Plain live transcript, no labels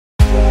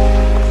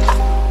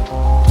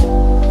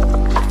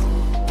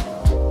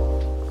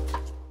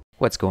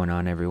What's going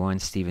on, everyone?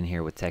 Steven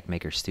here with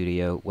TechMaker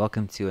Studio.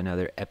 Welcome to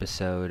another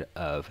episode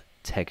of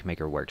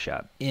TechMaker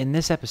Workshop. In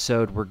this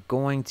episode, we're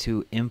going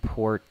to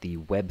import the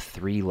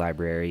Web3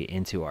 library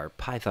into our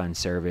Python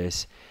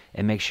service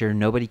and make sure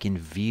nobody can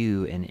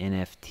view an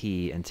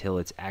NFT until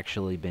it's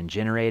actually been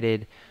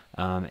generated.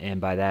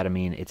 And by that, I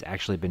mean it's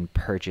actually been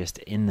purchased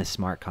in the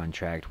smart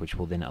contract, which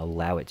will then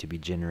allow it to be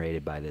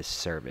generated by this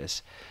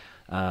service.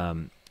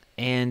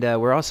 And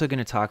we're also going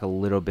to talk a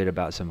little bit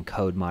about some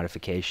code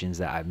modifications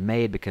that I've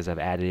made because I've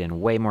added in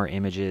way more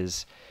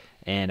images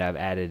and I've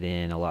added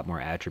in a lot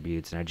more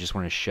attributes. And I just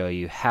want to show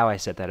you how I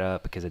set that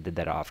up because I did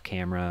that off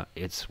camera.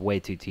 It's way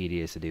too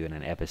tedious to do in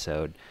an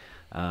episode.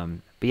 But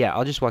yeah,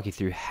 I'll just walk you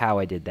through how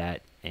I did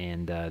that,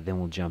 and then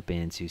we'll jump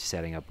into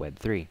setting up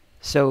Web3.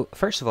 So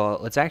first of all,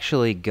 let's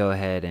actually go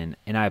ahead and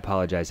I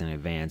apologize in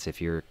advance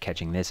if you're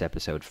catching this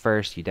episode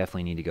first. You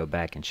definitely need to go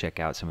back and check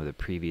out some of the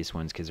previous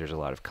ones because there's a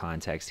lot of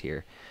context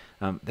here.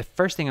 The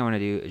first thing I want to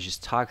do is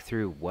just talk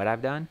through what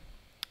I've done,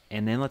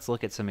 and then let's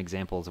look at some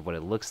examples of what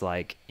it looks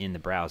like in the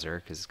browser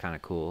because it's kind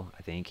of cool,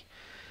 I think.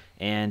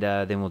 And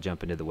then we'll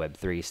jump into the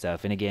Web3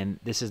 stuff. And again,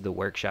 this is the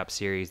workshop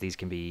series. These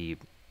can be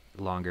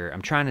longer.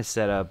 I'm trying to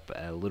set up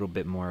a little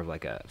bit more of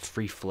like a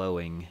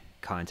free-flowing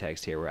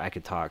context here where I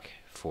could talk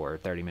for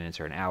 30 minutes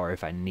or an hour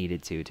if I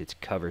needed to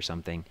cover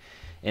something,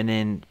 and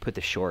then put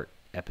the short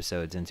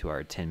episodes into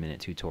our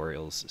 10-minute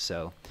tutorials.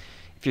 So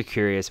if you're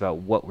curious about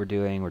what we're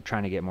doing, we're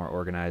trying to get more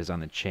organized on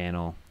the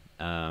channel.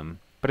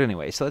 But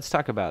anyway, so let's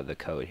talk about the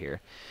code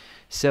here.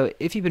 So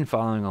if you've been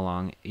following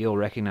along, you'll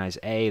recognize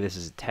this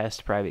is a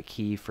test private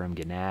key from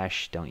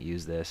Ganache. Don't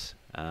use this.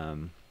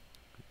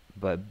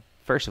 But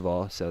first of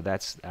all, so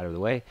that's out of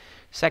the way.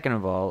 Second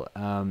of all,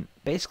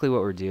 basically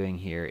what we're doing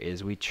here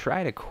is we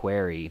try to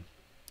query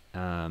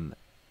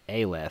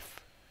Aleph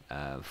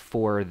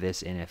for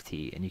this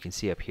NFT. And you can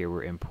see up here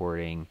we're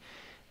importing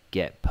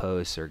get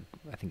posts, or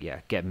I think, yeah,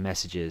 get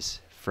messages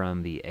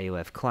from the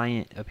Aleph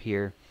client up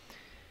here.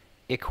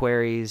 It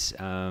queries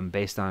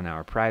based on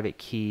our private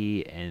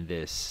key and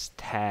this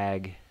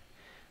tag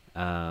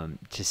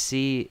to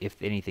see if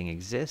anything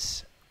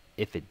exists.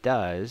 If it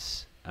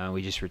does,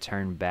 we just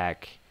return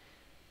back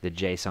the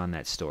JSON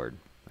that's stored.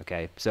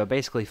 Okay, so it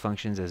basically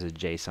functions as a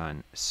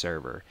JSON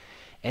server.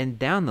 And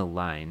down the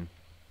line,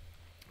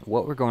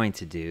 what we're going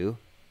to do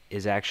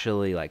is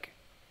actually like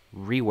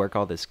rework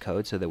all this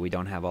code so that we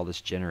don't have all this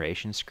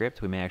generation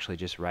script. We may actually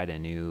just write a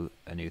new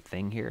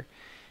thing here,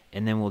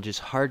 and then we'll just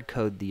hard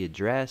code the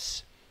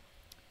address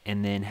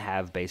and then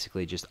have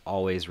basically just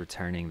always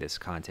returning this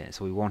content.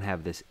 So we won't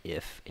have this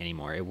if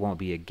anymore. It won't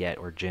be a get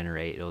or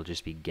generate. It'll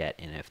just be get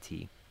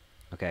NFT.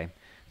 Okay,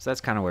 so that's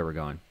kind of where we're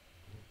going.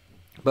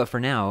 But for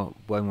now,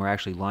 when we're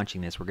actually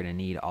launching this, we're going to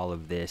need all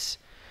of this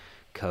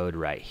code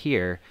right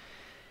here.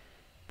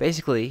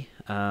 Basically,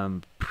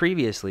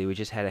 previously we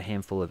just had a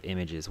handful of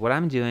images. What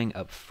I'm doing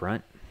up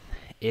front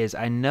is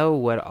I know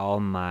what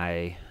all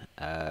my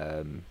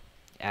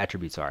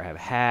attributes are. I have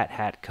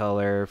hat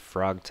color,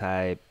 frog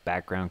type,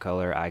 background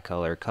color, eye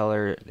color.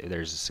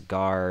 There's a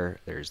cigar,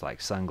 there's like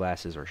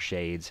sunglasses or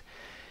shades.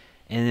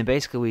 And then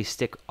basically we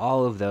stick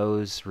all of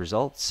those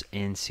results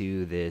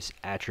into this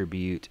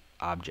attribute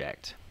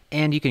object.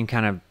 And you can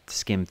kind of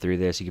skim through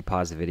this. You can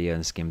pause the video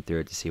and skim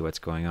through it to see what's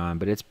going on,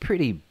 but it's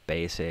pretty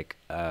basic.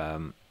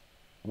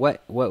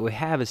 What we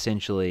have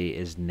essentially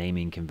is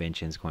naming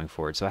conventions going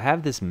forward. So I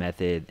have this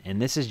method,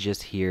 and this is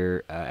just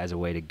here as a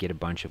way to get a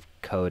bunch of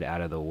code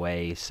out of the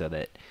way so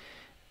that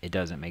it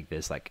doesn't make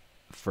this like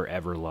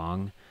forever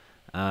long.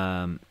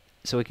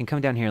 So we can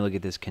come down here and look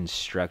at this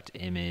construct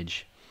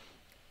image,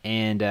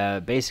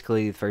 and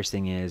basically the first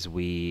thing is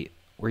we're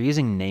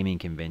using naming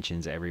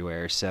conventions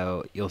everywhere.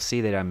 So you'll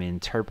see that I'm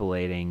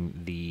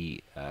interpolating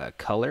the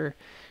color.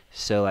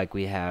 So like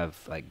we have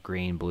like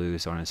green, blue,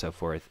 so on and so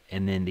forth.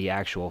 And then the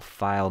actual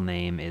file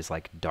name is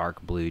like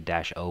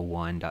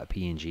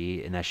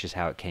darkblue-01.png, and that's just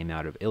how it came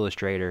out of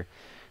Illustrator.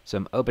 So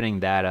I'm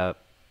opening that up,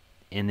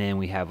 and then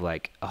we have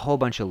like a whole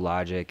bunch of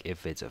logic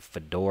if it's a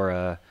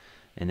fedora,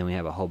 and then we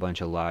have a whole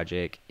bunch of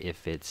logic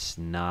if it's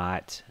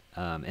not.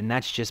 And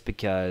that's just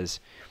because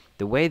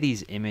the way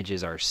these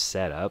images are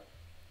set up,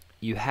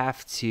 you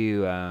have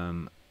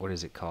to, what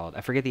is it called?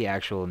 I forget the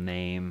actual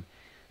name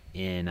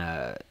in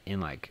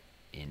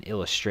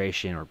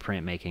illustration or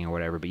printmaking or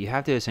whatever, but you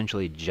have to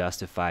essentially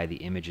justify the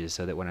images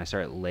so that when I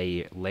start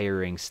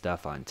layering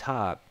stuff on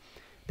top,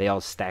 they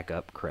all stack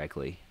up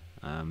correctly.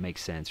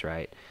 Makes sense,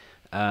 right?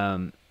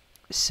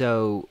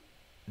 So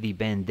the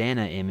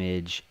bandana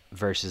image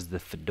versus the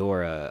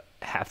fedora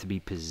have to be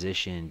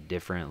positioned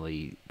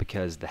differently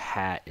because the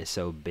hat is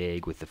so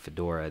big with the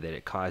fedora that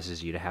it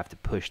causes you to have to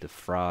push the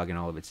frog and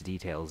all of its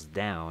details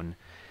down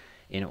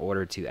in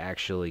order to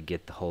actually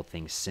get the whole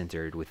thing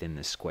centered within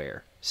the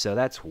square. So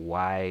that's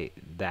why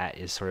that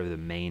is sort of the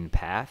main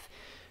path.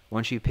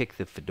 Once you pick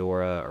the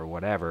fedora or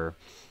whatever,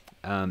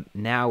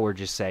 now we're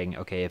just saying,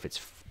 okay, if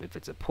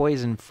it's a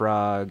poison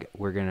frog,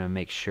 we're gonna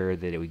make sure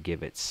that it would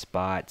give it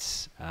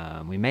spots.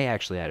 We may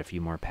actually add a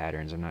few more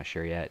patterns. I'm not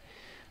sure yet.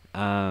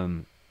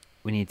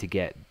 We need to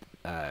get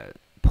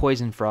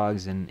poison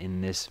frogs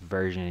in this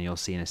version, you'll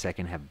see in a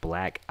second, have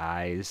black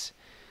eyes.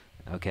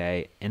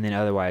 Okay, and then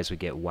otherwise we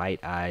get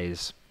white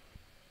eyes.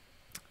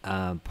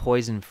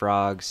 Poison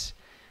frogs,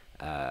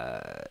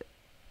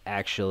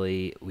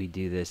 actually we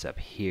do this up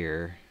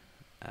here.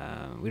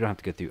 We don't have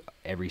to go through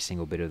every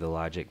single bit of the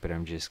logic, but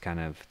I'm just kind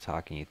of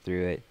talking you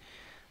through it.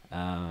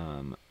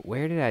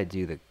 Where did I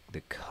do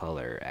the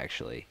color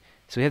actually?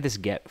 So we have this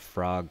get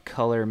frog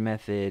color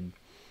method,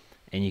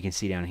 and you can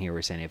see down here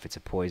we're saying if it's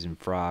a poison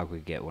frog, we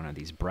get one of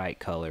these bright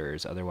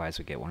colors. Otherwise,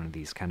 we get one of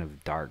these kind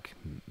of dark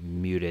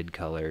muted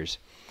colors.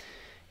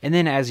 And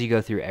then as you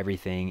go through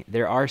everything,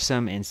 there are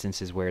some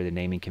instances where the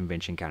naming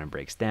convention kind of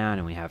breaks down,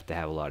 and we have to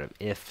have a lot of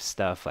if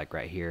stuff, like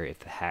right here, if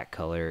the hat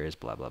color is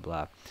blah, blah,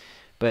 blah.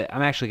 But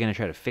I'm actually going to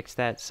try to fix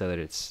that so that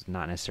it's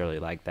not necessarily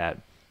like that.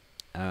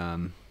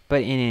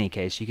 But in any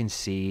case, you can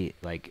see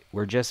like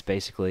we're just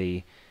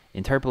basically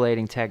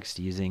interpolating text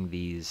using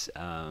these,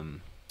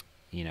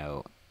 you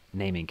know,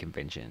 naming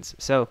conventions.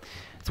 So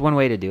it's one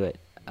way to do it.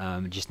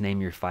 Just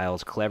name your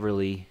files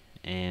cleverly,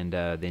 and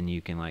then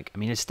you can, like, I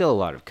mean, it's still a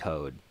lot of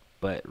code,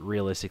 but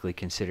realistically,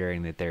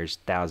 considering that there's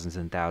thousands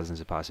and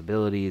thousands of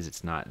possibilities,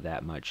 it's not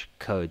that much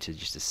code to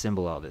just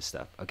assemble all this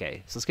stuff.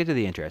 Okay, so let's get to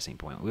the interesting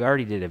point. We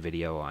already did a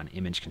video on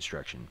image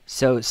construction.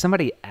 So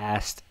somebody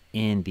asked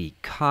in the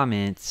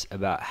comments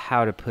about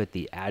how to put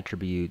the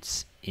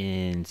attributes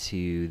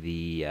into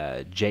the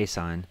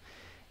JSON.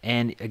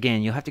 And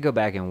again, you'll have to go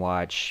back and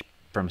watch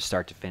from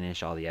start to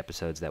finish all the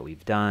episodes that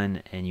we've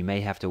done, and you may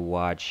have to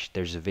watch,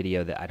 there's a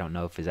video that I don't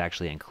know if is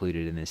actually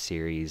included in this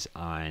series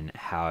on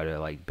how to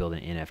like build an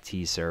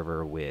NFT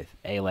server with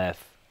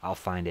Aleph. I'll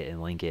find it and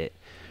link it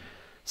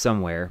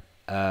somewhere.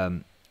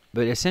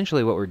 But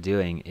essentially what we're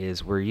doing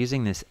is we're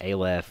using this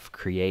Aleph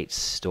create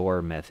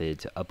store method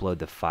to upload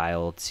the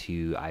file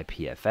to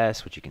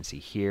IPFS, which you can see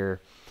here.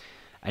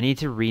 I need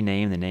to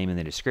rename the name and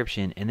the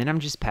description, and then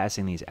I'm just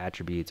passing these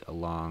attributes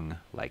along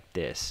like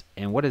this.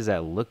 And what does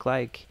that look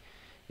like?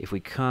 If we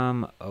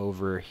come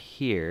over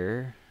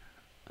here,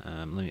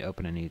 let me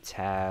open a new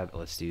tab.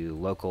 Let's do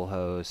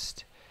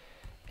localhost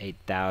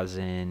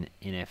 8000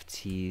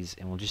 NFTs,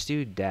 and we'll just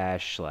do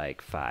dash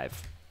like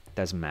 5.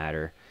 Doesn't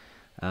matter.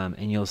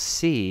 And you'll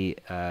see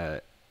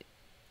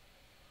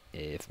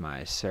if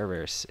my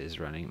service is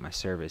running. My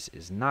service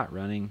is not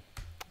running.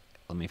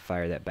 Let me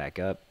fire that back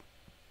up.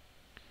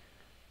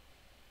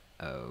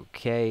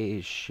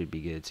 Okay, should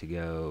be good to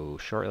go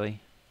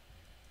shortly.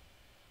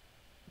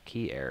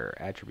 Key error,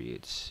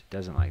 attributes,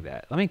 doesn't like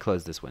that. Let me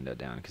close this window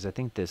down because I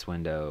think this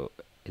window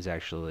is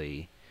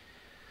actually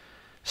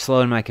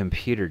slowing my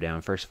computer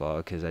down, first of all,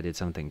 because I did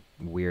something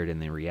weird in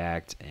the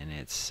React and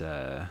it's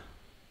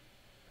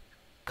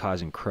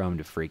causing Chrome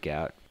to freak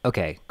out.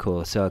 Okay,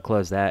 cool. So I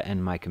closed that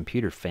and my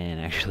computer fan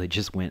actually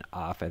just went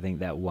off. I think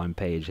that one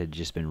page had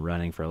just been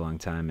running for a long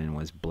time and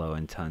was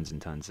blowing tons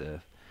and tons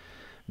of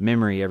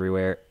memory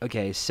everywhere.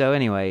 Okay, so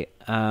anyway,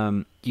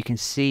 you can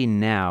see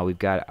now we've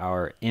got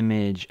our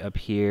image up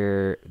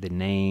here, the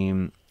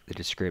name, the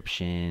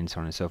description, so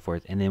on and so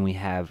forth, and then we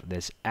have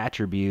this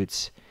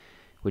attributes,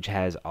 which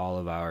has all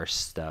of our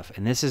stuff.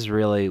 And this is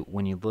really,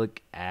 when you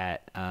look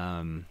at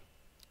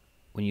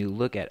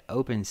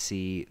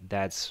OpenSea,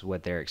 that's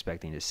what they're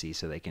expecting to see,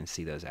 so they can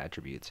see those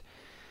attributes.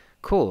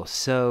 Cool.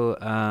 So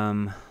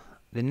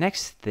the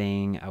next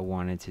thing I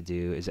wanted to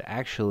do is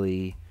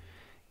actually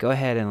go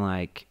ahead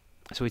and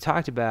so we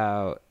talked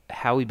about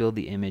how we build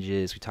the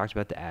images, we talked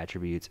about the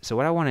attributes. So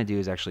what I want to do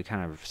is actually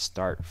kind of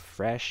start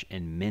fresh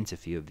and mint a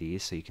few of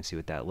these so you can see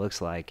what that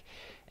looks like.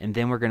 And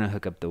then we're going to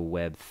hook up the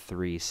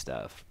Web3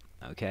 stuff.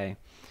 Okay,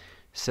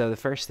 so the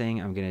first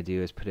thing I'm going to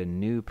do is put a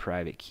new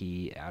private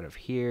key out of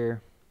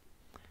here.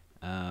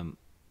 I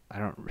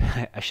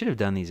should have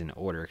done these in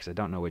order because I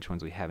don't know which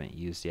ones we haven't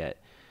used yet.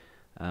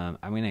 I'm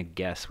going to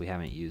guess we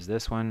haven't used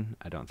this one.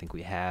 I don't think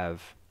we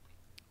have.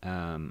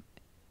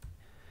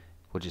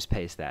 We'll just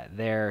paste that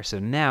there. So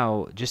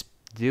now, just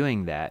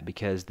doing that,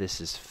 because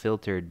this is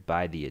filtered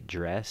by the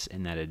address,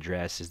 and that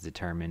address is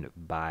determined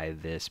by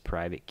this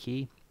private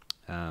key,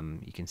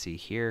 you can see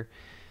here,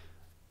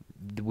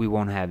 we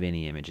won't have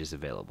any images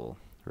available,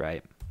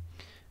 right?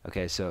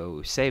 Okay,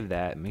 so save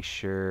that, make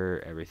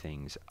sure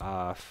everything's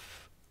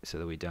off so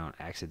that we don't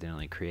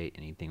accidentally create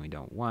anything we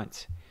don't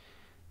want.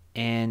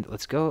 And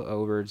let's go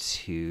over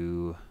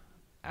to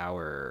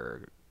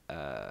our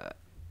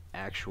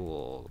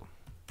actual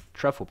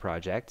truffle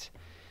project,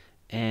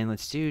 and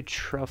let's do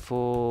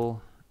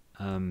truffle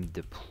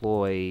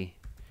deploy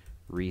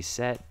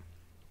reset.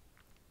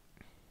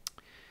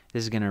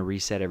 This is going to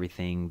reset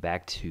everything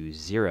back to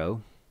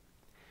 0,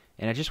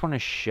 and I just want to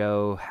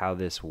show how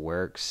this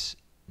works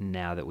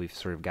now that we've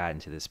sort of gotten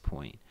to this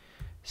point.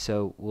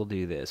 So we'll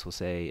do this. We'll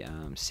say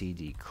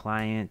cd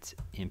client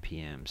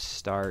npm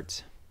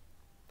start,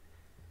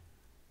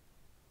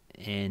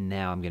 and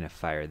now I'm going to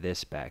fire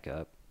this back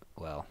up.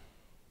 Well,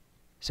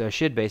 so I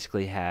should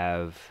basically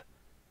have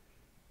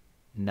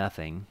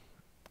nothing,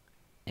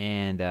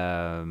 and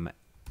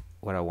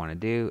what I want to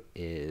do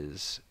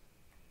is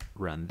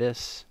run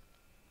this.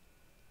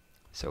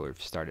 So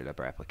we've started up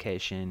our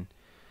application.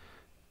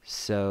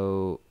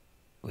 So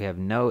we have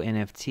no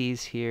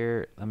NFTs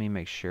here. Let me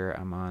make sure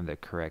I'm on the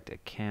correct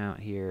account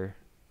here.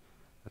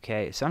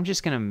 Okay, so I'm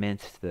just going to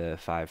mint the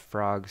 5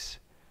 frogs,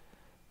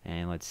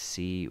 and let's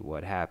see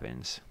what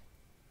happens.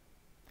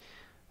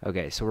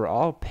 Okay, so we're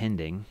all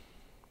pending,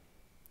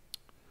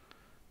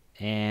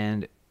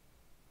 and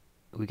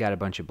we got a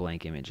bunch of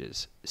blank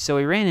images. So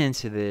we ran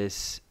into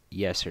this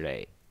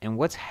yesterday, and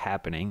what's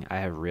happening, I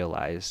have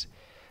realized,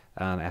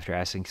 after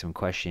asking some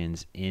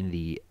questions in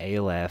the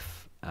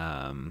Aleph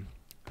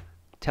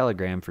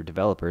Telegram for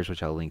developers,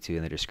 which I'll link to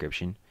in the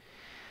description.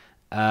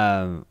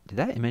 Did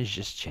that image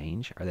just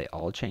change? Are they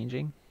all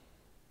changing?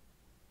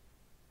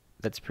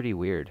 That's pretty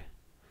weird.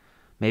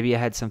 Maybe I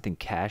had something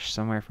cached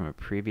somewhere from a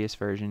previous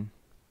version.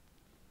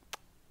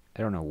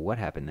 I don't know what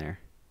happened there.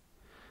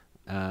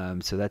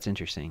 So that's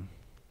interesting.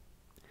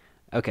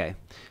 Okay.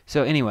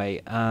 So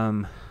anyway,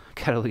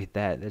 gotta look at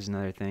that. There's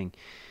another thing.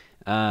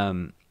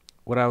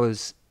 What I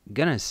was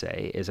gonna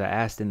say is I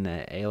asked in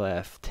the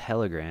Aleph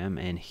Telegram,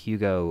 and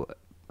Hugo,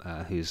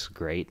 who's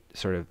great,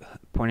 sort of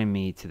pointed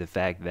me to the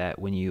fact that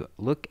when you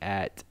look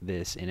at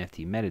this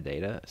NFT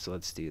metadata, so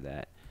let's do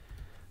that.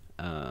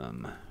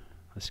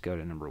 Let's go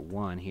to number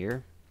 1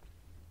 here.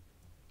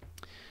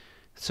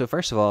 So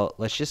first of all,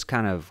 let's just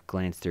kind of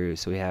glance through.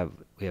 So we have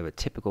a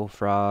typical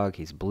frog.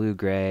 He's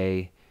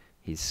blue-gray.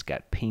 He's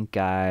got pink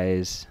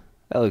eyes.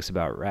 That looks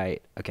about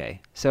right.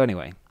 Okay, so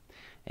anyway,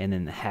 and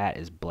then the hat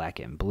is black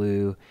and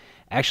blue.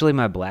 Actually,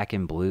 my black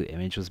and blue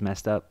image was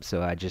messed up,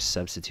 so I just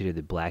substituted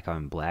the black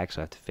on black, so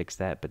I have to fix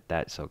that, but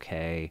that's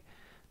okay.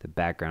 The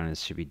background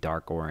should be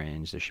dark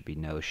orange. There should be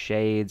no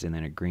shades, and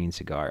then a green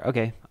cigar.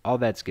 Okay, all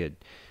that's good.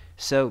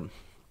 So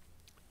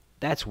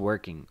that's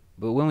working.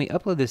 But when we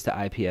upload this to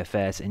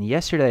IPFS, and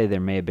yesterday there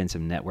may have been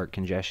some network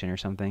congestion or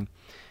something,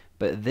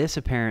 but this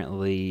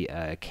apparently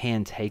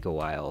can take a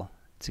while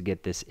to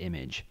get this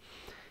image.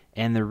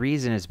 And the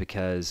reason is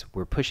because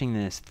we're pushing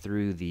this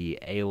through the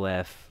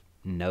Aleph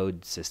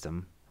node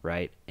system,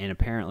 right? And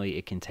apparently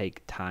it can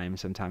take time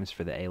sometimes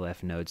for the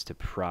Aleph nodes to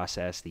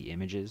process the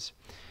images.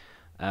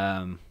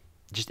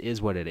 Just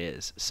is what it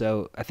is.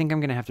 So I think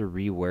I'm going to have to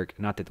rework,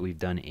 not that we've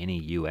done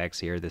any UX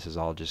here, this is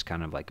all just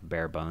kind of like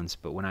bare bones,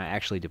 but when I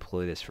actually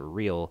deploy this for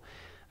real,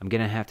 I'm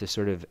going to have to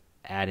sort of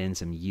add in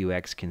some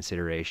UX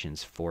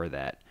considerations for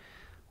that.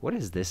 What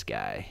is this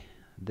guy?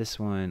 This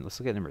one, let's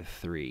look at number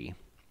 3.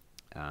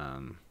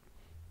 Let's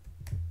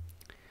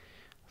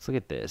look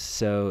at this.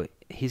 So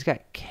he's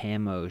got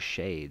camo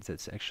shades.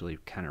 That's actually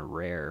kind of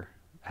rare.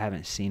 I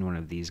haven't seen one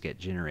of these get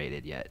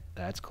generated yet.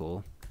 That's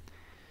cool.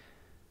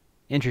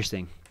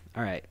 Interesting.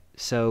 All right,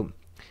 so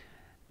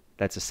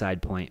that's a side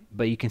point,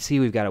 but you can see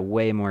we've got a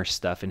way more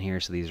stuff in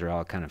here, so these are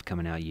all kind of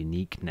coming out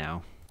unique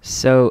now.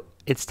 So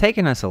it's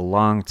taken us a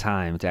long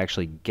time to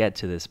actually get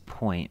to this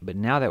point, but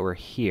now that we're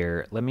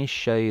here, let me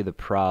show you the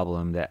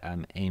problem that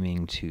I'm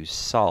aiming to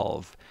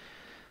solve.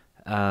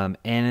 And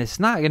it's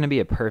not going to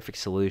be a perfect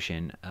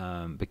solution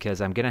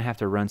because I'm going to have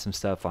to run some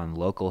stuff on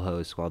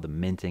localhost while the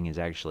minting is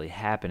actually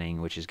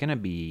happening, which is going to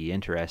be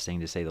interesting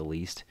to say the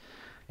least.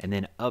 And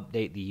then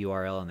update the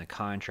URL in the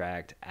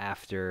contract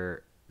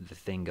after the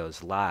thing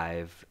goes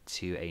live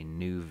to a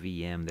new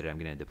VM that I'm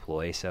going to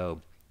deploy. So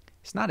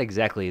it's not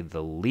exactly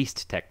the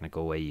least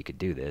technical way you could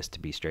do this, to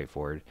be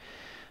straightforward.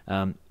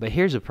 But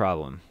here's a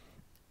problem.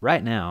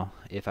 Right now,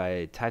 if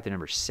I type the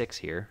number 6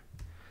 here,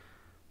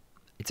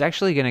 it's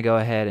actually going to go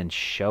ahead and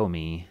show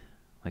me,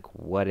 like,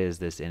 what is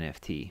this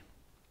NFT?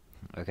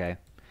 Okay.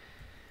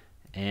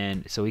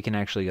 And so we can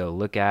actually go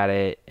look at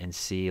it and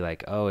see,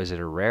 like, oh, is it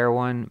a rare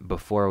one,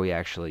 before we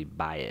actually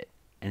buy it.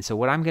 And so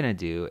what I'm going to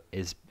do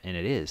is, and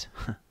it is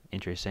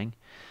interesting.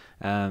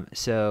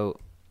 So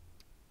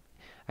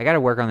I got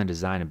to work on the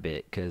design a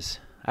bit because,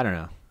 I don't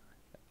know,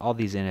 all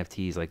these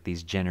NFTs, like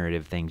these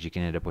generative things, you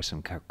can end up with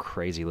some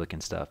crazy looking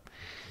stuff.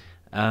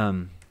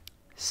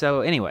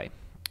 So anyway,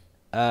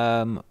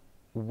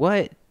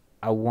 what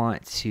I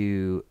want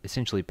to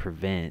essentially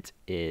prevent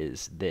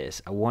is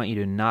this. I want you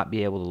to not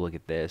be able to look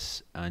at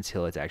this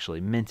until it's actually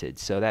minted.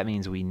 So that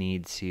means we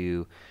need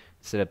to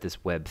set up this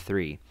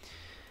Web3.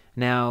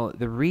 Now,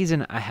 the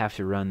reason I have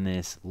to run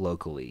this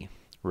locally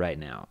right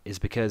now is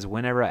because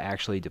whenever I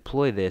actually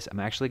deploy this, I'm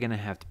actually going to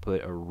have to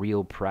put a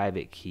real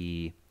private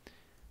key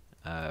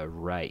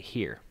right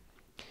here.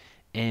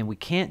 And we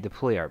can't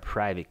deploy our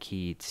private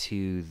key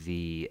to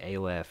the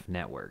Aleph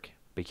network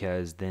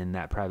because then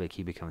that private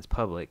key becomes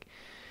public.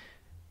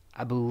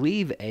 I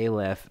believe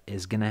Aleph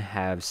is going to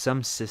have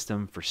some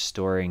system for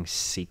storing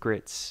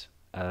secrets.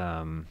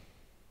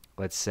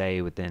 Let's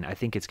say within, I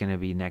think it's going to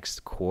be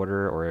next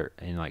quarter or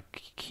in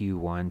like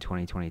Q1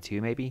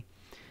 2022 maybe.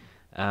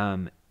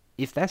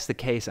 If that's the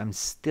case, I'm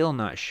still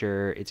not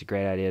sure it's a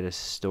great idea to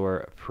store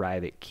a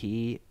private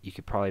key. You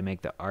could probably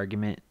make the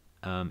argument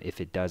if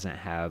it doesn't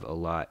have a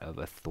lot of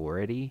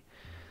authority.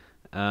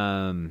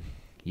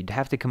 You'd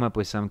have to come up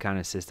with some kind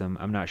of system.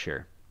 I'm not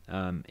sure.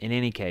 In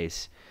any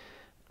case,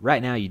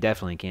 right now you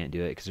definitely can't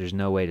do it because there's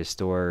no way to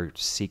store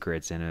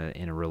secrets in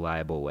a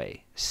reliable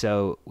way.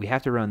 So we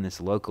have to run this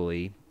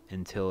locally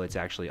until it's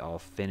actually all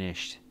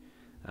finished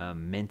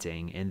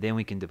minting, and then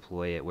we can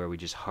deploy it where we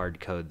just hard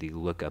code the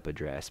lookup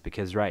address,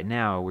 because right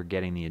now we're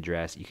getting the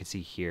address. You can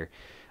see here,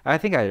 I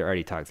think I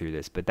already talked through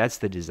this, but that's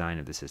the design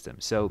of the system.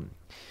 So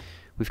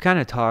we've kind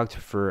of talked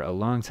for a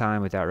long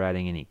time without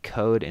writing any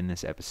code in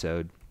this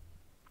episode.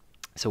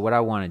 So what I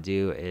want to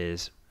do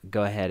is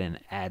go ahead and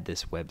add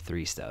this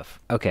Web3 stuff.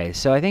 Okay,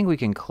 so I think we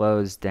can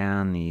close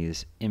down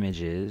these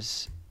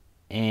images,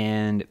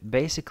 and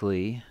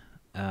basically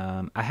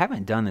I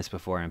haven't done this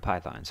before in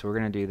Python, so we're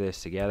going to do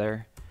this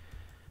together.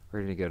 We're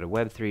going to go to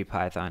Web3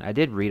 Python. I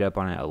did read up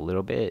on it a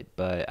little bit,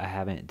 but I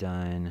haven't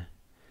done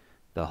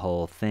the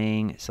whole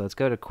thing. So let's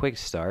go to quick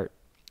start.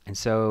 And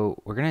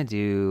so we're going to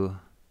do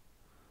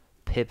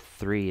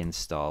pip3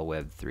 install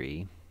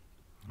Web3.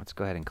 Let's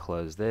go ahead and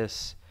close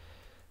this.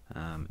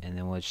 And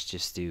then let's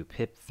just do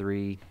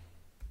pip3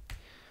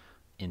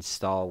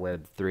 install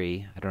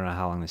Web3. I don't know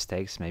how long this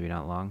takes, maybe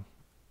not long.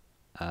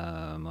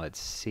 Let's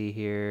see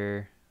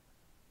here.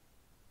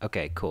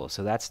 Okay, cool.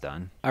 So that's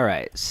done. All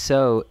right.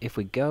 So if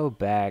we go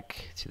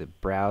back to the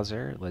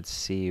browser, let's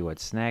see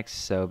what's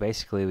next. So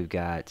basically we've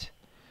got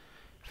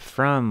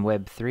from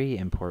Web3,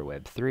 import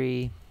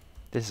Web3.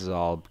 This is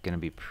all going to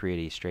be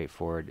pretty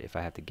straightforward if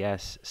I have to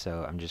guess.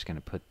 So I'm just going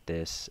to put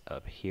this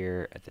up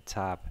here at the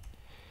top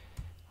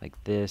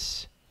like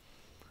this.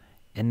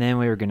 And then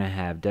we were going to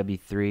have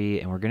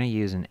W3, and we're going to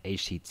use an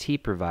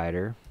HTTP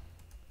provider.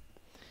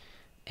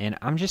 And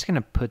I'm just going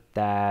to put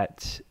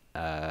that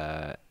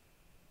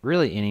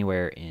really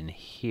anywhere in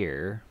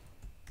here.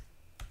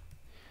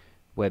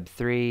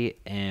 Web3,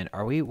 and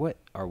what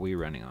are we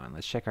running on?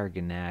 Let's check our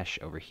Ganache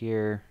over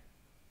here.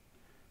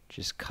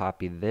 Just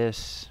copy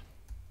this.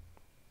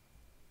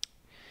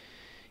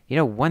 You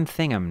know, one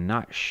thing I'm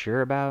not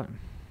sure about.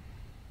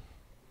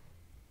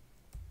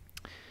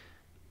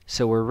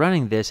 So we're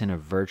running this in a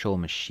virtual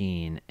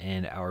machine,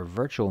 and our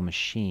virtual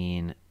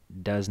machine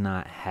does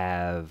not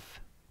have,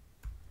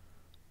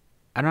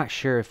 I'm not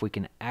sure if we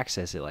can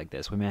access it like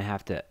this. We may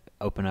have to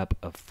open up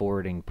a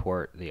forwarding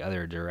port the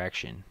other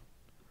direction.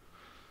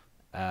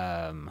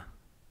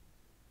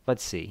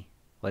 Let's see.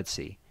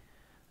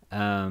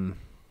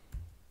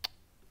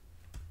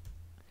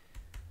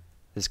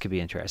 This could be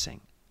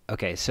interesting.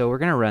 Okay, so we're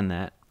going to run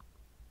that,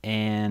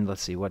 and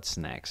let's see what's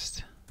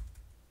next.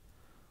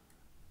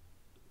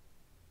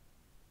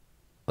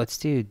 Let's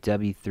do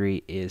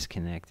W3 is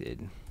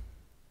connected.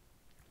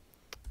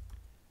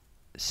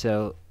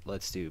 So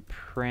let's do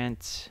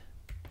print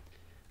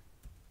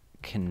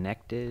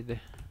connected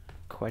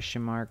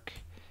question mark,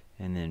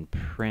 and then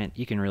print.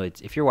 You can really,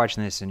 if you're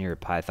watching this and you're a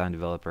Python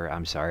developer,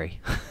 I'm sorry.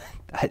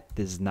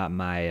 This is not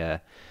my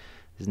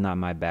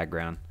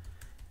background.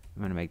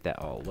 I'm gonna make that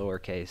all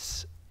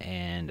lowercase,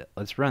 and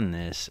let's run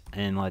this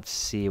and let's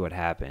see what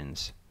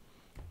happens.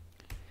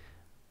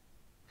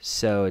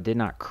 So it did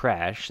not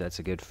crash. That's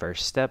a good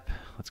first step.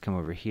 Let's come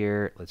over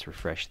here. Let's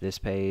refresh this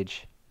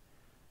page.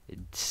 It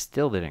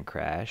still didn't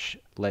crash.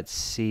 Let's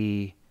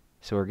see.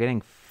 So we're getting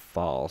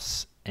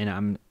false, and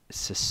I'm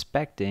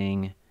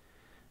suspecting,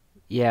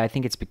 yeah, I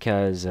think it's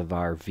because of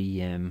our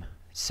VM.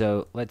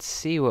 So let's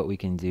see what we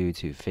can do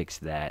to fix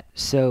that.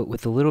 So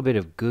with a little bit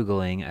of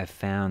Googling, I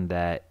found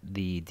that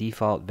the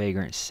default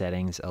Vagrant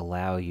settings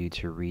allow you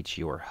to reach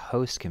your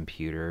host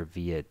computer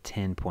via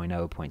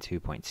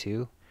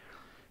 10.0.2.2,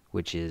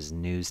 which is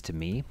news to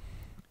me.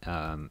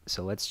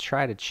 So let's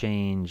try to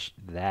change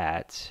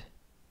that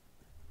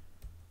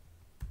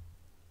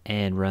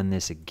and run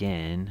this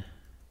again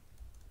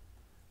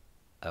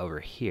over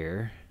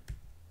here.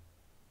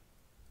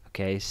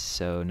 Okay,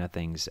 so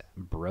nothing's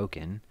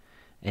broken,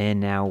 and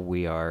now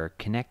we are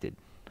connected.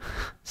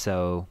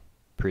 So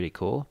pretty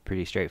cool,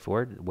 pretty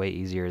straightforward, way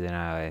easier than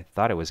I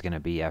thought it was going to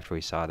be after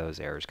we saw those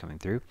errors coming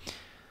through.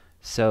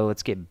 So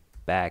let's get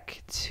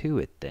back to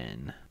it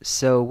then.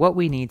 So what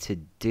we need to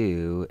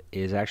do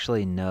is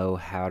actually know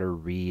how to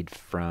read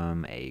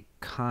from a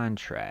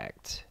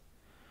contract.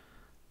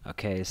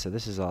 Okay, so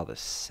this is all the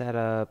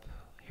setup.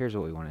 Here's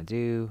what we want to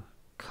do.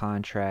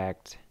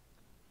 Contract.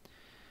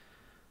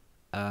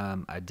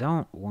 I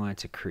don't want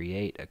to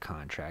create a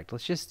contract.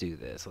 Let's just do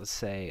this. Let's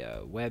say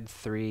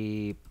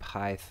Web3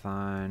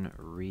 Python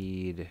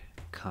read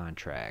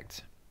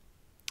contract.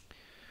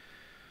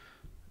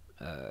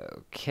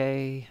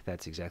 Okay,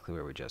 that's exactly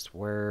where we just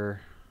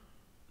were.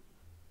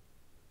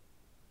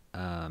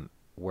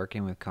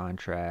 Working with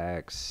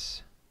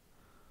contracts.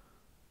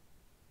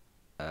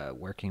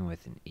 Working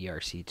with an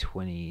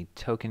ERC20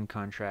 token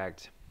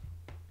contract.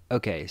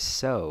 Okay,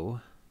 so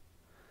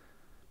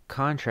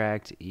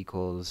contract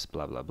equals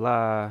blah blah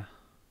blah,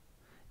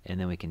 and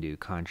then we can do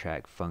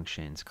contract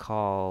functions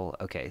call.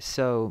 Okay,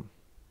 so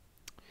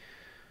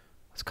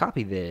let's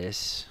copy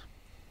this,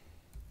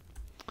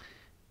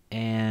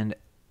 and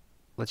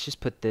let's just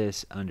put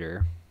this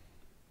under,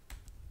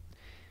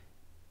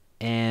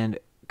 and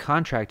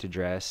contract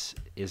address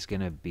is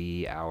going to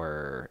be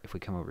our, if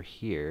we come over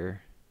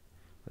here,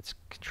 let's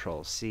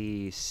control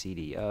C,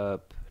 CD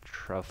up,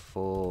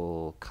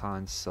 truffle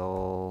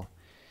console,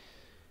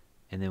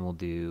 and then we'll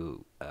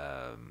do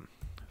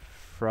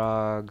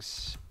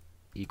frogs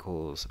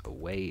equals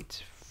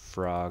await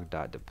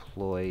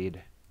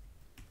frog.deployed,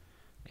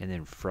 and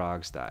then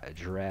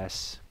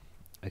frogs.address.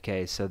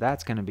 Okay, so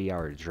that's going to be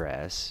our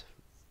address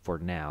for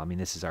now. I mean,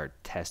 this is our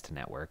test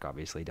network,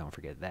 obviously, don't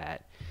forget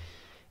that.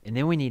 And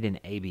then we need an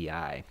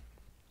ABI.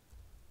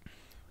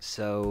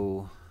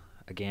 So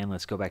again,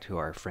 let's go back to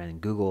our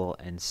friend Google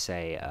and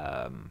say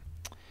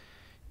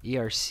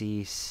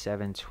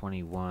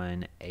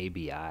ERC721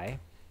 ABI.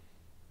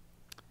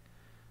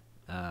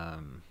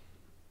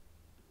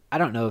 I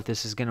don't know if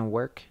this is going to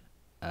work.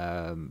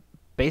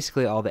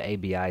 Basically, all the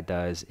ABI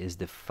does is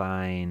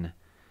define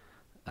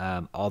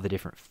all the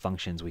different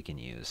functions we can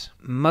use.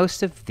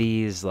 Most of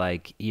these,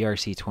 like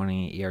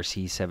ERC20,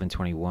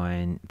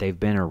 ERC721, they've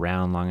been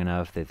around long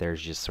enough that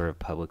there's just sort of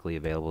publicly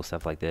available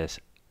stuff like this.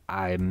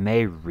 I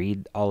may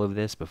read all of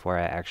this before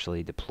I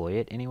actually deploy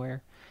it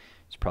anywhere.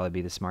 It's probably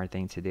be the smart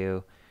thing to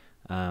do.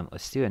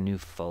 Let's do a new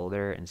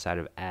folder inside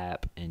of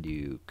app and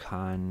do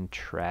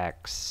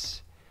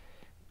contracts,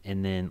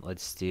 and then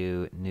let's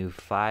do new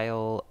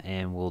file,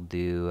 and we'll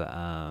do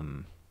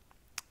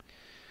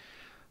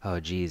oh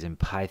geez, in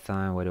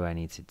Python, what do I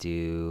need to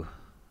do?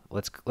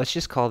 Let's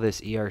just call this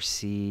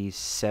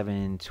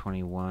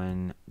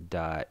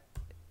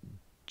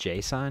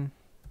ERC721.json,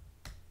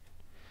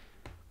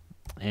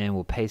 and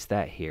we'll paste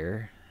that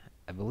here.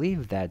 I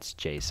believe that's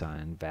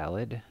JSON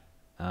valid.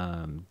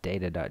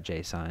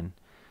 Data.json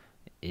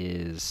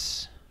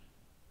is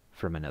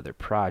from another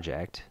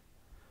project,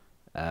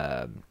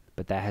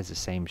 but that has the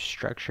same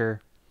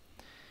structure.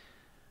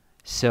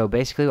 So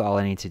basically all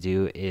I need to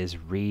do is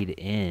read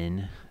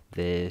in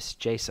this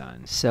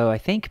JSON. So I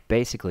think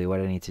basically what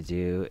I need to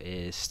do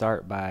is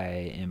start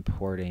by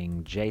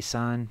importing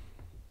JSON,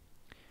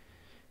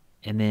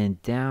 and then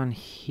down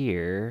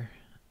here,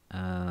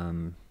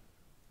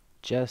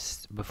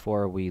 just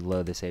before we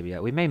load this ABI,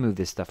 we may move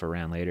this stuff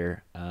around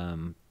later,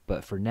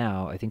 but for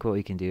now I think what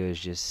we can do is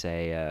just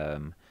say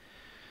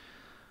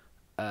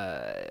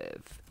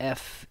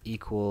f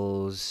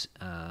equals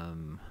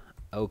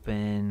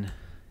open,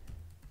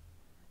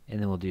 and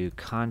then we'll do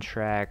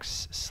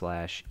contracts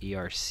slash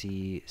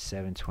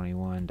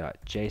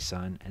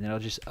ERC721.json, and then I'll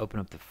just open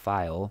up the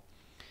file,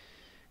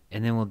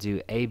 and then we'll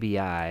do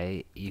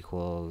ABI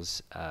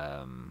equals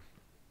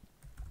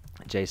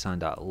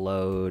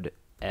JSON.load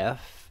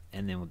f,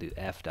 and then we'll do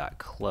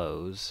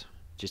f.close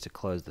just to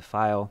close the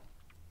file,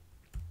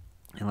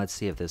 and let's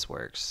see if this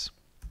works.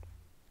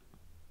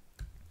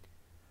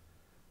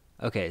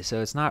 Okay,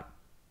 so it's not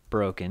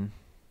broken.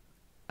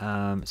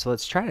 So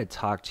let's try to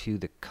talk to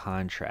the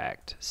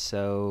contract.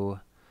 So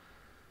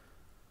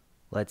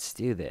let's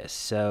do this.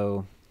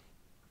 So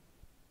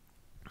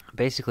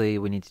basically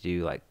we need to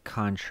do like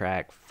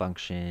contract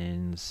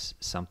functions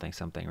something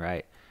something,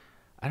 right?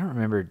 I don't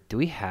remember. Do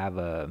we have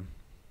a,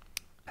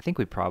 I think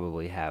we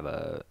probably have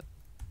a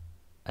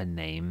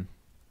name.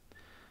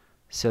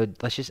 So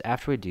let's just,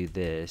 after we do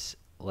this,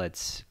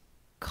 let's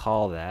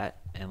call that,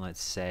 and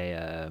let's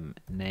say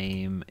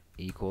name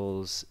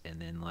equals, and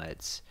then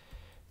let's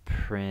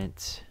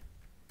print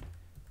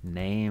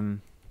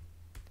name,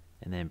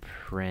 and then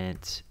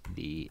print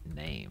the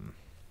name.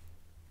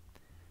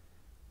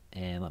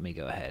 And let me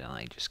go ahead and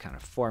like just kind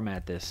of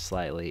format this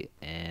slightly,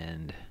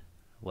 and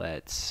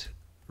let's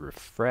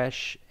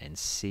refresh and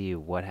see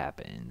what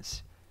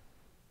happens.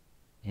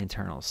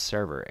 Internal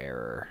server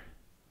error.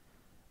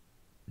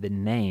 The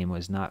name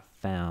was not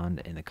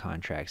found in the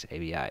contracts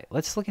ABI.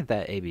 Let's look at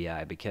that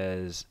ABI,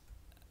 because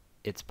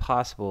it's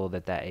possible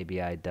that that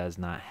ABI does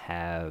not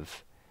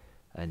have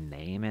a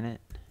name in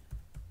it.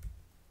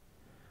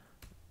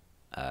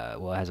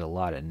 Well, it has a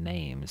lot of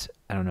names.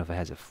 I don't know if it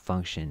has a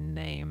function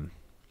name.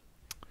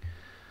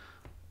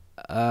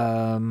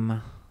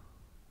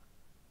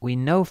 We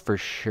know for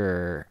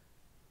sure.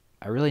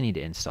 I really need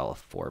to install a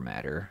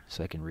formatter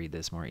so I can read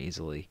this more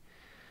easily.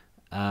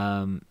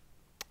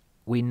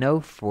 We know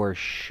for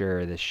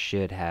sure this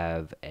should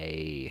have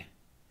a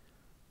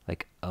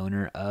like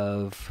owner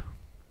of.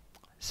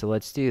 So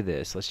let's do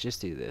this. Let's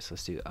just do this.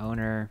 Let's do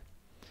owner,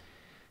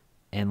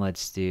 and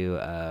let's do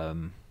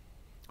well,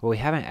 we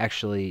haven't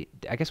actually,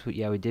 I guess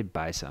we did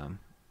buy some.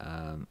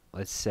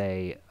 Let's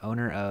say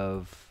owner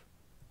of,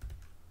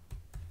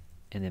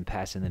 and then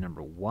pass in the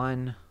number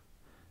 1,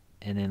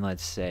 and then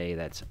let's say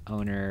that's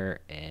owner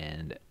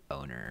and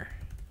owner.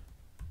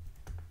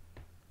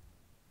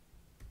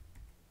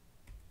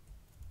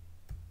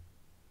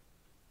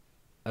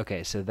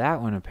 Okay, so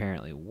that one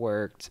apparently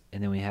worked,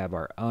 and then we have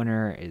our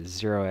owner is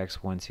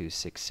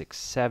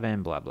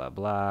 0x12667, blah blah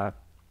blah.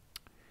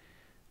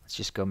 Let's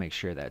just go make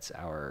sure that's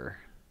our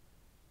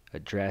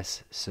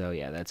address. So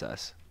yeah, that's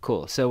us.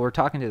 Cool. So we're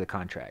talking to the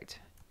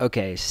contract.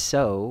 Okay,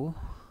 so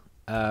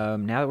now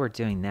that we're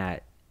doing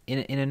that,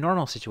 in a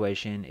normal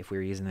situation, if we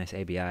were using this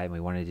ABI and we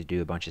wanted to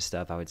do a bunch of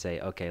stuff, I would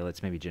say, okay,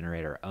 let's maybe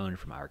generate our own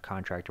from our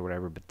contract or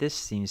whatever. But this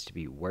seems to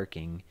be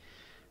working,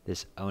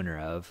 this owner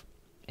of.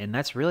 And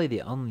that's really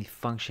the only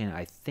function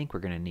I think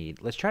we're going to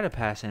need. Let's try to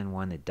pass in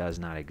one that does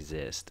not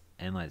exist,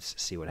 and let's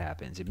see what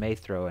happens. It may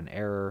throw an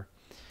error.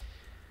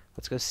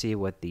 Let's go see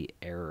what the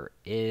error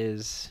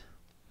is.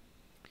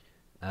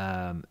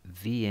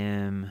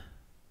 VM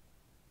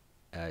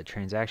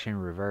transaction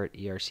revert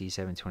ERC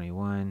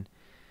 721.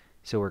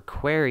 So we're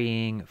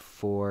querying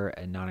for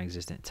a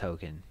non-existent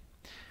token.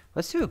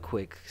 Let's do a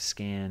quick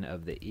scan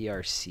of the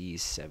ERC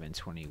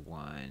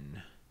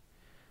 721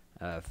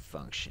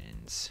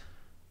 functions.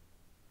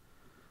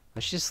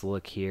 Let's just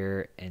look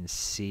here and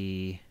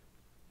see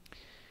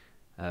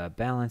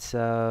balance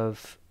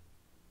of.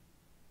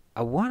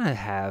 I want to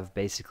have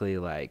basically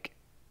like,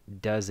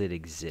 does it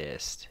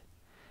exist?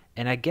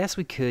 And I guess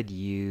we could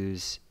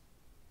use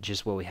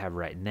just what we have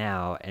right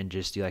now and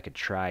just do like a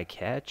try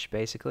catch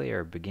basically,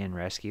 or begin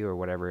rescue or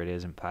whatever it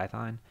is in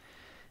Python.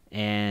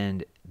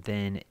 And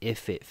then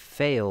if it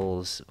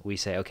fails, we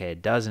say, okay,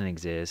 it doesn't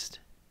exist,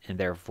 and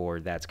therefore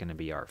that's going to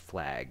be our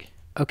flag.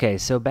 Okay,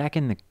 so back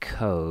in the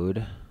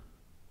code,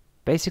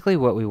 basically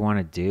what we want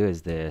to do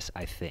is this,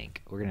 I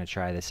think. We're going to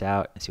try this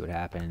out and see what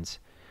happens.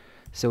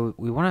 So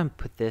we want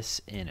to put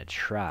this in a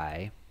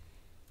try.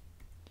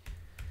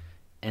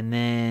 And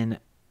then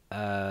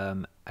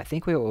I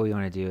think what we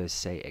want to do is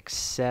say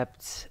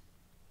except,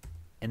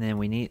 and then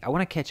I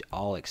want to catch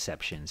all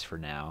exceptions for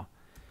now.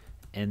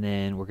 And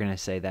then we're going to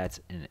say that's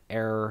an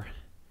error.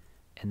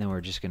 And then we're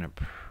just going to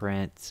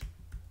print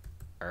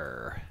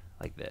error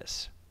like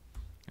this.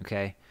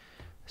 Okay.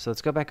 So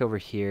let's go back over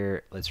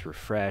here. Let's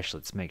refresh.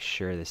 Let's make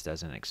sure this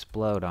doesn't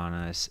explode on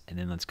us. And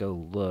then let's go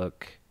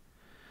look.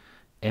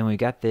 And we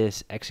got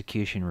this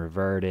execution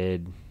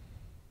reverted.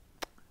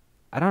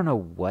 I don't know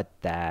what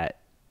that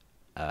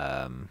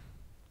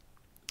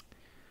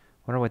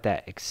wonder what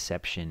that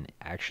exception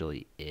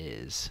actually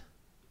is.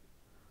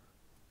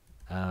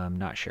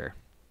 Not sure.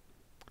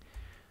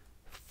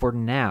 For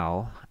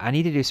now, I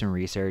need to do some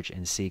research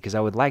and see, because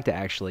I would like to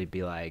actually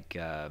be like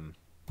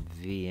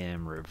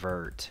VM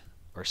revert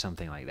or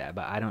something like that,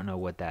 but I don't know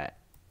what that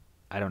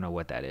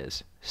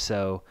is.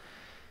 So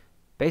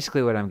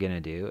basically what I'm going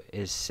to do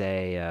is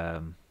say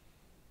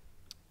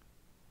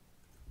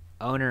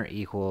owner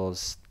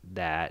equals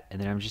that,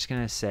 and then I'm just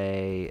going to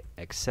say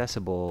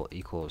accessible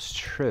equals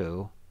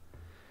true.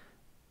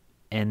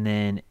 And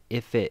then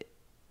if it,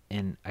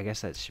 and I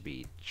guess that should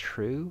be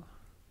true.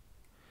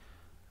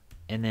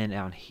 And then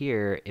down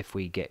here, if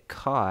we get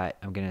caught,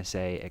 I'm going to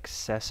say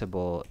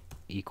accessible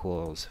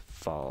equals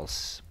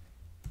false.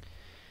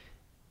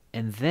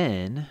 And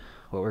then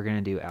what we're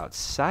going to do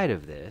outside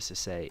of this is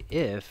say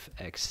if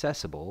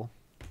accessible,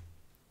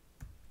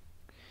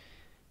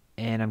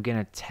 and I'm going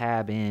to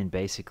tab in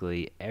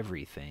basically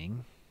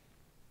everything.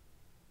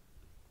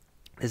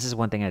 This is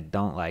one thing I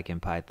don't like in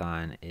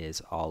Python,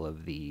 is all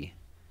of the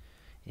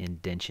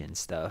indentation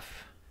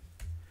stuff.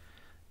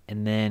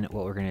 And then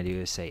what we're going to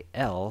do is say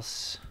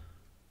else,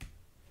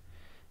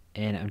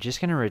 and I'm just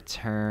going to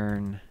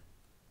return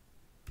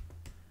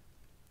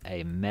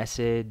a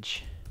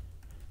message,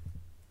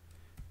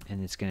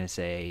 and it's going to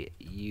say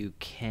you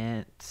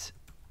can't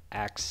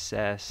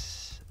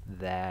access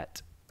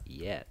that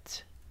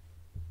yet.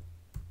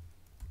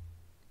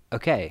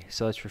 Okay,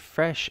 so let's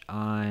refresh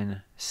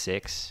on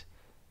 6,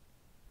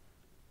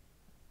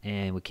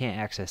 and we can't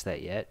access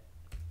that yet.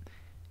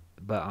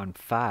 But on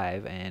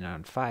 5, and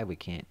on 5 we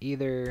can't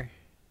either.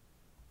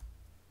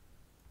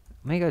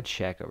 Let me go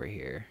check over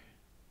here.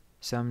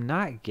 So I'm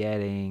not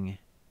getting,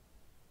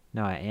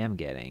 no, I am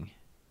getting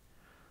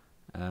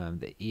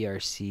the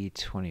ERC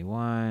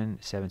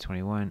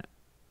 721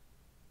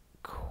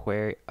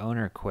 query,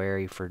 owner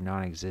query for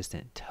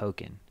non-existent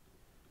token.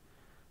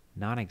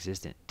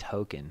 Non-existent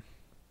token.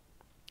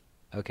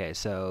 Okay,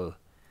 so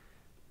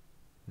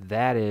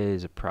that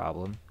is a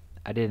problem.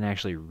 I didn't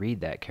actually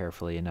read that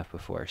carefully enough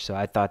before, so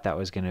I thought that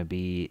was going to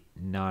be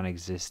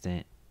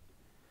non-existent.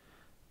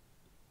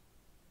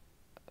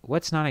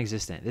 What's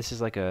non-existent? This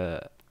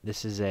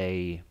is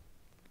a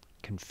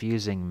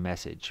confusing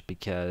message,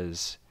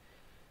 because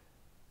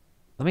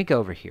let me go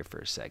over here for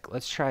a sec.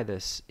 Let's try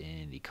this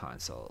in the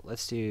console.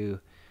 Let's do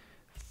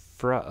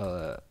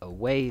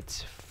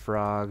await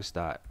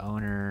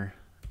frogs.owner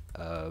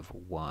of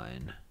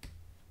 1,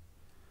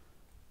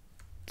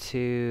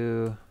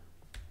 2,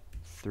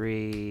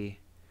 3,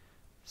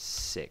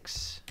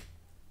 6.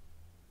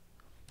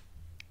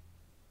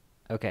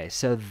 Okay,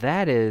 so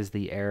that is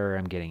the error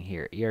I'm getting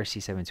here.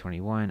 ERC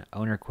 721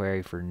 owner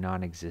query for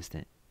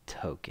non-existent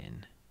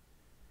token.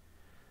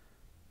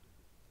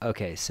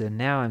 Okay, so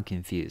now I'm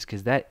confused,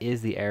 because that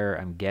is the error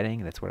I'm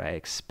getting. That's what I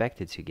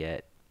expected to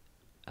get,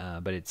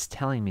 but it's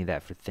telling me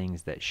that for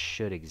things that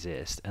should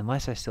exist,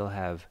 unless I still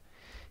have,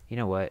 you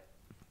know what,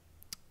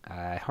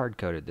 I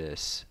hard-coded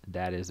this.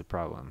 That is the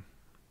problem.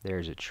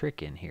 There's a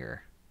trick in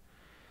here.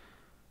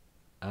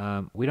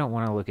 We don't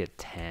want to look at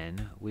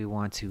 10. We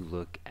want to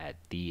look at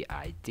the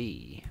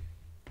ID.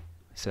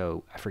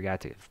 So I forgot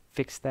to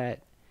fix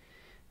that,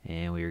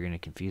 and we were going to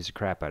confuse the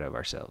crap out of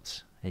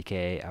ourselves.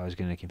 AKA, I was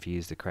going to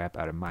confuse the crap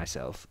out of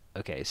myself.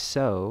 Okay,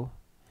 so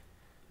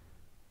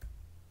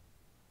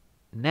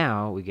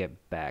now we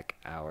get back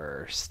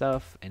our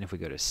stuff, and if we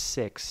go to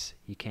 6,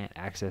 you can't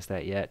access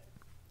that yet,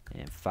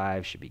 and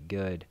 5 should be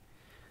good.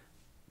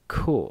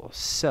 Cool.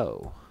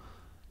 So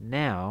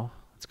now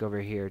let's go over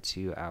here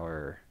to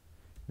our,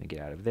 let me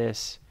get out of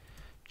this,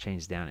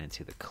 change down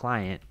into the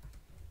client,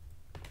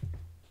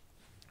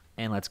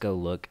 And let's go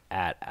look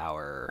at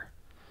our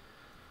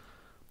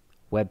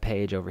web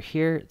page over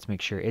here. Let's make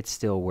sure it's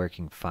still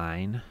working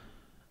fine.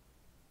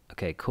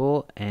 Okay,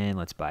 cool. And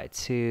let's buy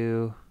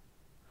 2.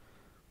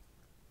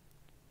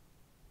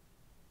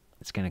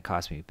 It's going to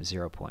cost me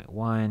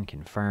 0.1.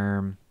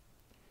 Confirm.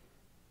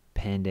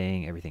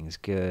 Pending. Everything's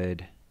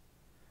good.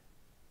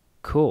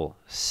 Cool.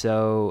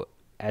 So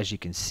as you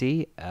can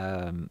see,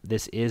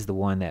 this is the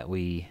one that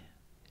we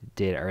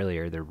did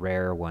earlier, the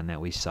rare one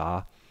that we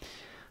saw.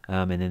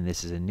 And then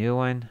this is a new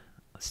one.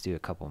 Let's do a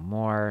couple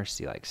more. Let's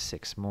do like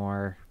 6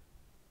 more.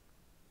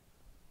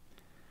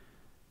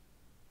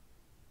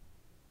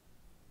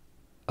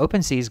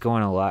 OpenSea is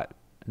going a lot,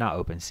 not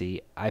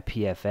OpenSea,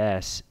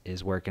 IPFS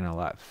is working a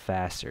lot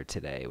faster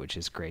today, which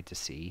is great to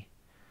see.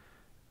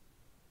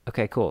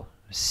 Okay, cool.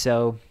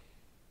 So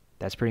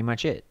that's pretty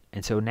much it.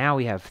 And so now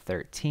we have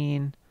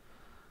 13.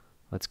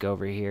 Let's go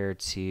over here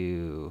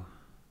to,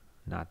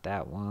 not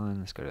that one.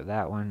 Let's go to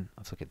that one.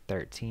 Let's look at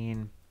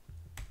 13.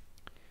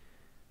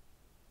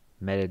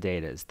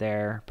 Metadata is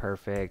there.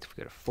 Perfect. If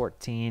we go to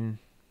 14,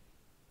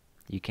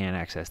 you can't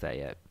access that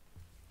yet.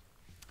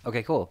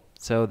 Okay, cool.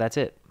 So that's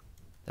it.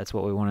 That's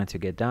what we wanted to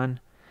get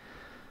done.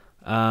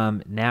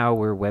 Now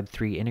we're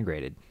Web3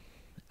 integrated.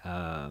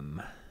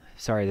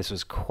 Sorry, this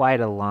was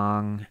quite a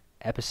long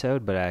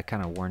episode, but I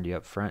kind of warned you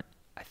up front,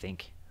 I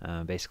think.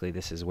 Basically,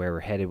 this is where we're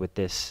headed with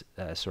this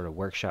sort of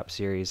workshop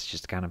series,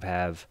 just to kind of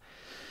have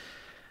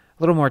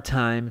a little more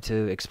time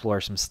to explore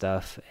some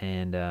stuff,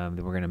 and then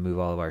we're going to move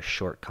all of our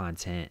short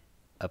content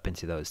up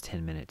into those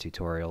 10-minute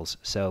tutorials.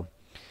 So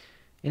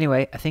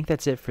anyway, I think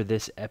that's it for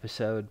this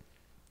episode.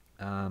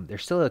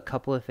 There's still a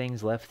couple of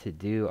things left to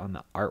do on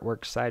the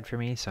artwork side for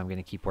me, so I'm going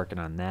to keep working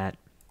on that.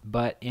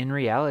 But in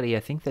reality,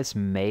 I think this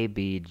may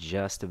be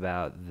just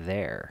about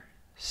there.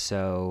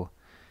 So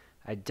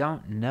I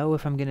don't know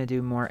if I'm going to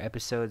do more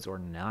episodes or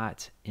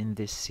not in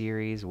this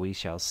series. We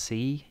shall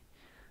see.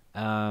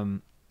 I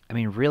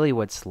mean, really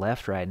what's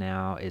left right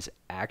now is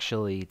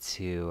actually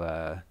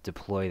to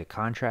deploy the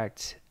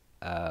contract.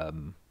 I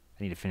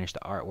need to finish the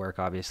artwork,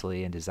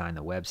 obviously, and design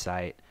the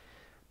website,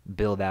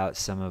 build out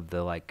some of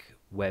the like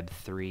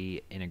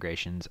Web3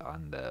 integrations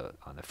on the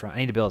front. I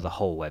need to build the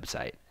whole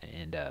website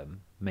and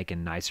make a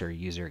nicer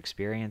user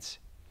experience.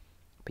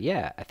 But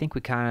yeah, I think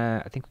we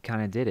kind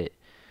of did it.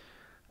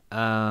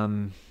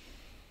 Trying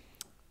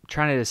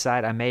to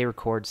decide. I may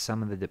record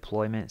some of the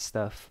deployment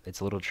stuff. It's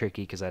a little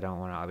tricky because I don't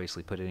want to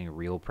obviously put any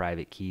real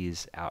private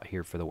keys out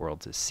here for the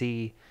world to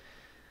see.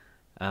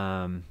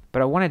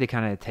 But I wanted to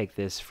kind of take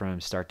this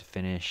from start to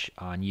finish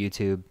on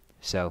YouTube.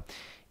 So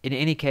in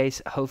any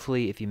case,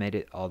 hopefully if you made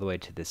it all the way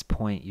to this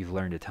point, you've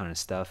learned a ton of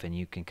stuff and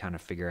you can kind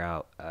of figure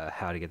out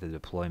how to get the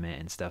deployment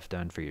and stuff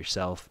done for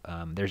yourself.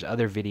 There's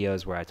other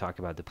videos where I talk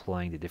about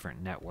deploying to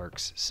different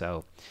networks.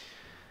 So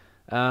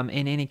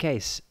in any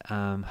case,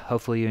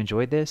 hopefully you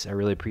enjoyed this. I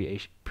really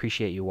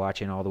appreciate you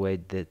watching all the way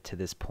to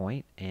this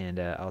point, and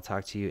I'll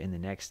talk to you in the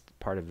next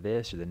part of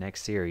this or the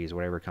next series,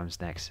 whatever comes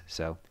next.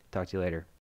 So talk to you later.